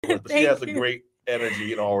but she Thank has a you. great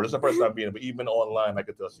energy, or this is the first time being it, but even online, I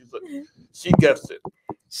could tell she gets it.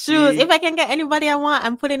 Shoes. If She, I can get anybody I want,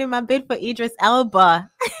 I'm putting in my bid for Idris Elba.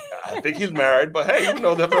 I think he's married, but hey,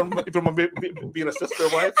 from being a sister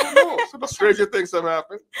wife, who knows? Some stranger things have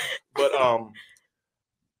happened. But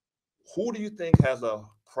who do you think has a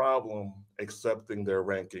problem accepting their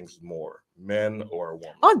rankings more, men or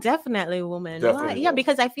women? Oh, definitely woman. Why? Definitely Yeah, women.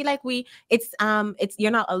 because I feel like it's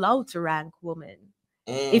you're not allowed to rank women.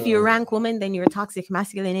 If you Mm. rank women, then you're toxic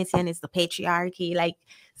masculinity and it's the patriarchy. Like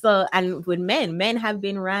so, and with men have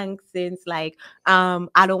been ranked since like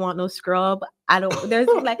I don't want no scrub. I don't. There's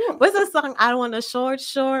like what's the song? I don't want a short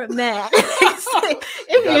man.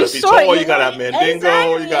 You If you're gotta be short, tall, you you gotta have want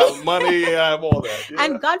mandingo, you exactly. got money, you have all that. Yeah.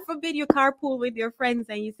 And God forbid you carpool with your friends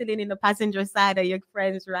and you're sitting in the passenger side of your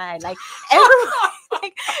friend's ride. Like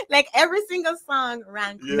every like every single song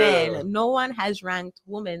ranked Yeah. men. No one has ranked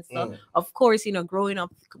women. So Mm. of course, growing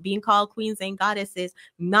up being called queens and goddesses,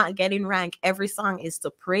 not getting ranked, every song is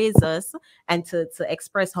to praise us and to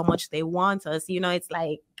express how much they want us. It's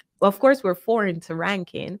like of course we're foreign to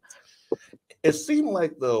ranking. It seemed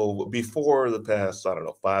like though before the past, I don't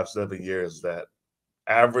know, 5, 7 years that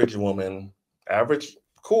average woman, average,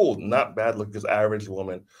 cool, not bad looking, just average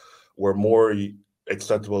women were more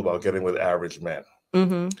acceptable about getting with average men.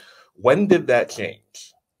 Hmm. When did that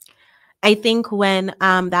change? I think when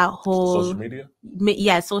that Social whole media?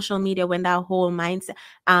 yeah, social media, when that whole mindset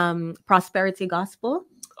prosperity gospel.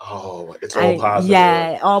 Oh, it's all I positive.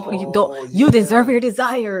 yeah, all you don't Oh you deserve yeah. your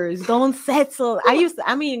desires. Don't settle.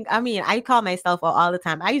 I mean, I call myself out all the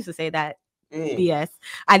time. I used to say that Mm. BS.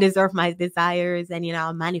 I deserve my desires and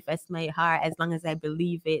I'll manifest my heart as long as I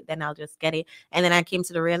believe it, then I'll just get it. And then I came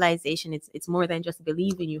to the realization it's more than just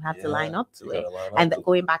believing, you have to Yeah, line up you to it. gotta line up And to.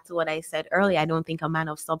 going back to what I said earlier, I don't think a man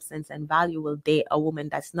of substance and value will date a woman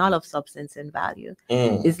that's not of substance and value.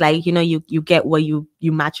 Mm. It's like, you get what you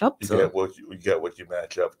match up You to. get you get what you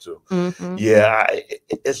match up to. Hmm. Yeah,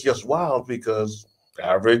 it's just wild because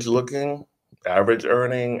average looking, average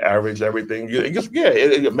earning, average everything. You just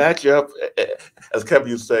you match up. As Kevin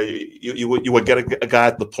used to say, you would get a guy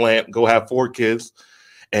at the plant, go have 4 kids,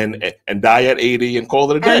 and die at 80 and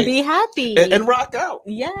call it a And day be happy. and rock out.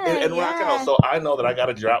 Yeah, And rock out. yeah. So I know that I got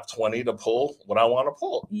to drop 20 to pull what I want to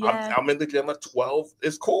pull. Yeah. I'm in the gym at 12.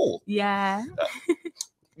 It's cool. Yeah.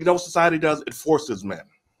 Society does, it forces men.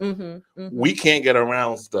 Mm-hmm. Mm-hmm. We can't get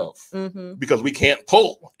around stuff Mm-hmm. because we can't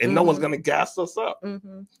pull, and no one's Mm-hmm. gonna gas us up.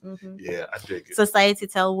 Mm-hmm. Mm-hmm. Yeah, I dig it. Society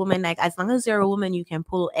tell women like as long as you're a woman, you can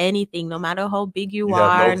pull anything, no matter how big you You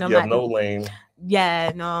have are, no you have matter. no lane,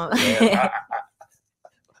 Yeah, no. man.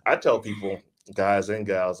 I tell people, guys and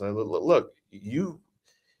gals, look,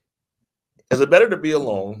 is it better to be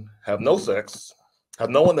alone, have no sex, have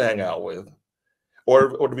no one to hang out with, or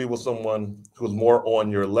to be with someone who's more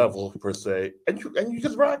on your level per se, and you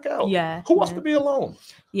just rock out? Yeah. Who wants Yeah. to be alone?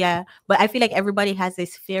 Yeah, but I feel like everybody has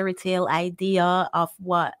this fairy tale idea of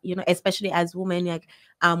what, especially as women, like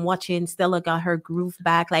watching Stella got her groove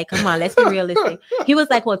back. Like, come on, let's be realistic. He was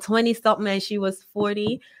like, what, 20 something and she was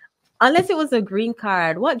 40. Unless it was a green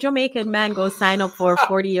card, what Jamaican man goes sign up for a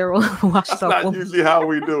 40-year-old washed That's up not woman? usually how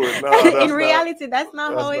we do it. No, In that's not. reality, that's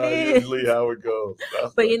not how That's it not is. usually how it goes.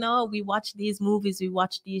 But we watch these movies, we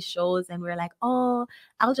watch these shows, and we're like, oh,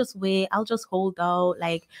 I'll just wait, I'll just hold out.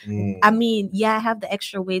 Like, I mean, yeah, I have the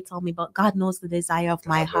extra weight on me, but God knows the desire of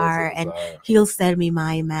my heart, and He'll send me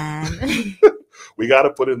my man. We got to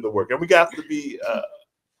put in the work, and we got to be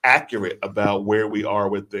accurate about where we are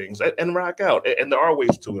with things and rock out. And there are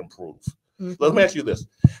ways to improve. Mm-hmm. Let me ask you this: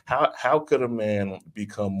 how could a man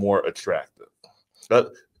become more attractive? I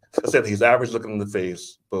said he's average looking in the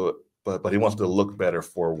face, but he wants to look better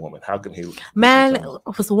for a woman. How can he? Man,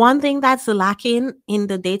 was one thing that's lacking in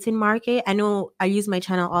the dating market. I know I use my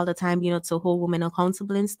channel all the time, to hold women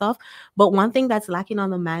accountable and stuff. But one thing that's lacking on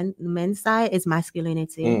the men's side is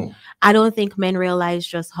masculinity. I don't think men realize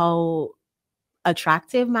just how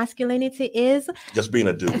attractive masculinity is. Just being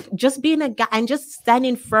a dude, just being a guy, and just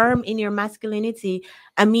standing firm in your masculinity.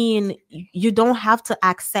 I mean, you don't have to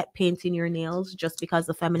accept painting your nails just because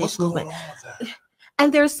the feminist movement.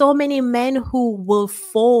 And there's so many men who will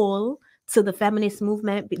fall to the feminist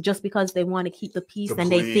movement just because they want to keep the peace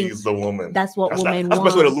and they think the woman. That's women want. That's the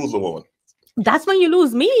best way to lose a woman. That's when you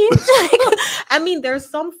lose me. I mean, there's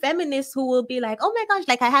some feminists who will be like, oh my gosh,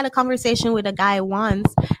 like I had a conversation with a guy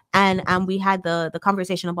once, and we had the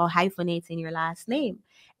conversation about hyphenating your last name.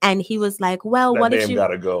 And he was like, well, what if you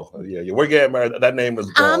gotta go? Yeah, we're getting married. That name is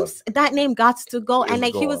gone. That name got to go. And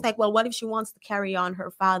like, he was like, well, what if she wants to carry on her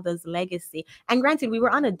father's legacy? And granted, we were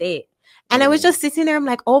on a date. And I was just sitting there, I'm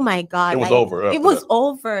like, oh my God. It was over. It was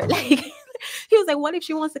over. Like, He was like, what if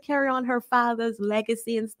she wants to carry on her father's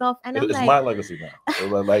legacy and stuff? And I'm It's like, my legacy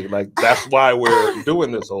now. Like that's why we're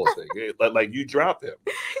doing this whole thing. Like you dropped him.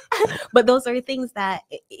 but those are things that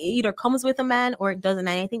it either comes with a man or it doesn't.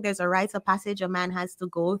 And I think there's a rite of passage a man has to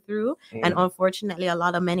go through. And unfortunately, a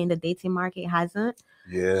lot of men in the dating market hasn't.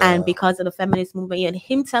 Yeah. And because of the feminist movement and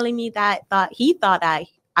him telling me that, he thought that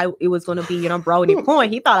it was going to be, brownie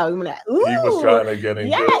point. He thought I was like, ooh, he was trying to get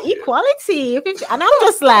into equality. And I'm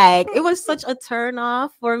just like, it was such a turn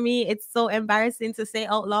off for me. It's so embarrassing to say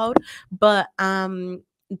out loud, but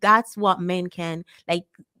that's what men can like.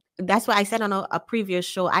 That's what I said on a previous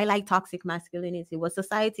show. I like toxic masculinity. What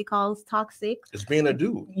society calls toxic. It's being a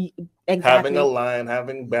dude. Exactly. Having a line,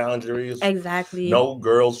 having boundaries. Exactly. No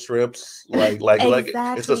girl strips. Like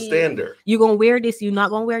it's a standard. You're gonna wear this, you're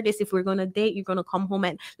not gonna wear this. If we're gonna date, you're gonna come home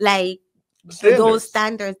and like those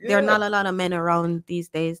standards. There are not a lot of men around these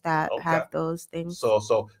days that have those things.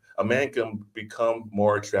 So a man can become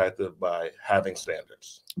more attractive by having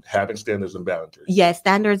standards and boundaries. Yes,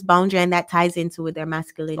 standards, boundary, and that ties into with their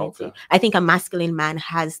masculinity. Okay. I think a masculine man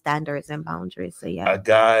has standards and boundaries. So yeah. A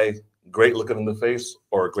guy great looking in the face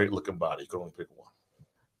or a great looking body, you can only pick one.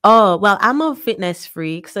 Oh, well, I'm a fitness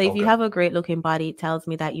freak. So if you have a great looking body, it tells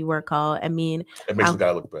me that you work out. I mean, it makes the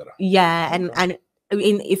guy look better. Yeah, and I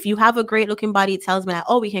mean, if you have a great looking body, it tells me that,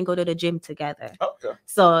 we can go to the gym together. Okay.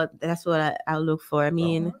 So that's what I'll look for. I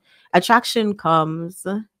mean, attraction comes.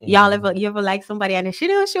 Y'all you ever like somebody and she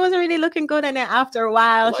wasn't really looking good, and then after a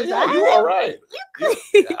while, she's like, you all right.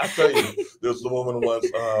 I tell you, there's the woman once,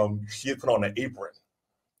 she had put on an apron.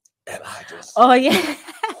 And I just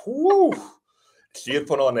she had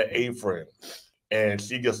put on an apron and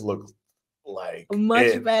she just looked like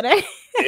much better.